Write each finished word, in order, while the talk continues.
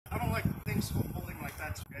Things holding like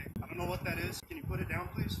that's okay. I don't know what that is. Can you put it down,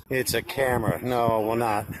 please? It's a camera. No, will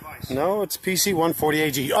not. No, it's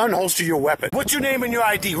PC-140AG. Unholster your weapon. Put your name and your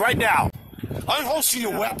ID right now. Unholster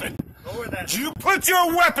your weapon. Lower that. You put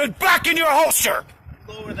your weapon back in your holster.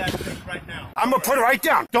 Lower that thing right now. I'm gonna put it right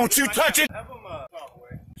down. Don't you touch it. Have him stop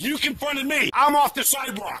away. You confronted me. I'm off the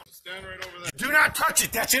sidewalk. Stand right over there. Do not touch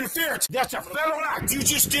it. That's interference. That's a federal act. You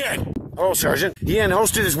just did. Oh, Sergeant. He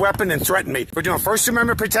unholstered his weapon and threatened me for doing First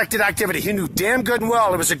Amendment protected activity. He knew damn good and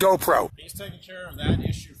well it was a GoPro. He's taking care of that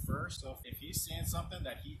issue first, so if he's seeing something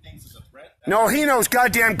that he thinks is a threat... No, he knows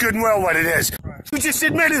goddamn good and well what it is. Right. You just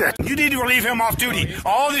admitted it. You need to relieve him off duty.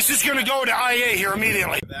 All this is going to go to IA here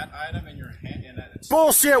immediately. That item in your hand... And that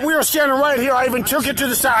Bullshit. We are standing right here. I even took it to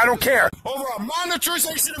the side. I don't care. Over a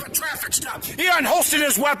monitorization of a traffic stop. He unholstered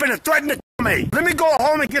his weapon and threatened to me. Let me go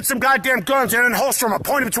home and get some goddamn guns and unholster them and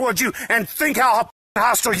point them towards you and think how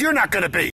hostile you're not going to be.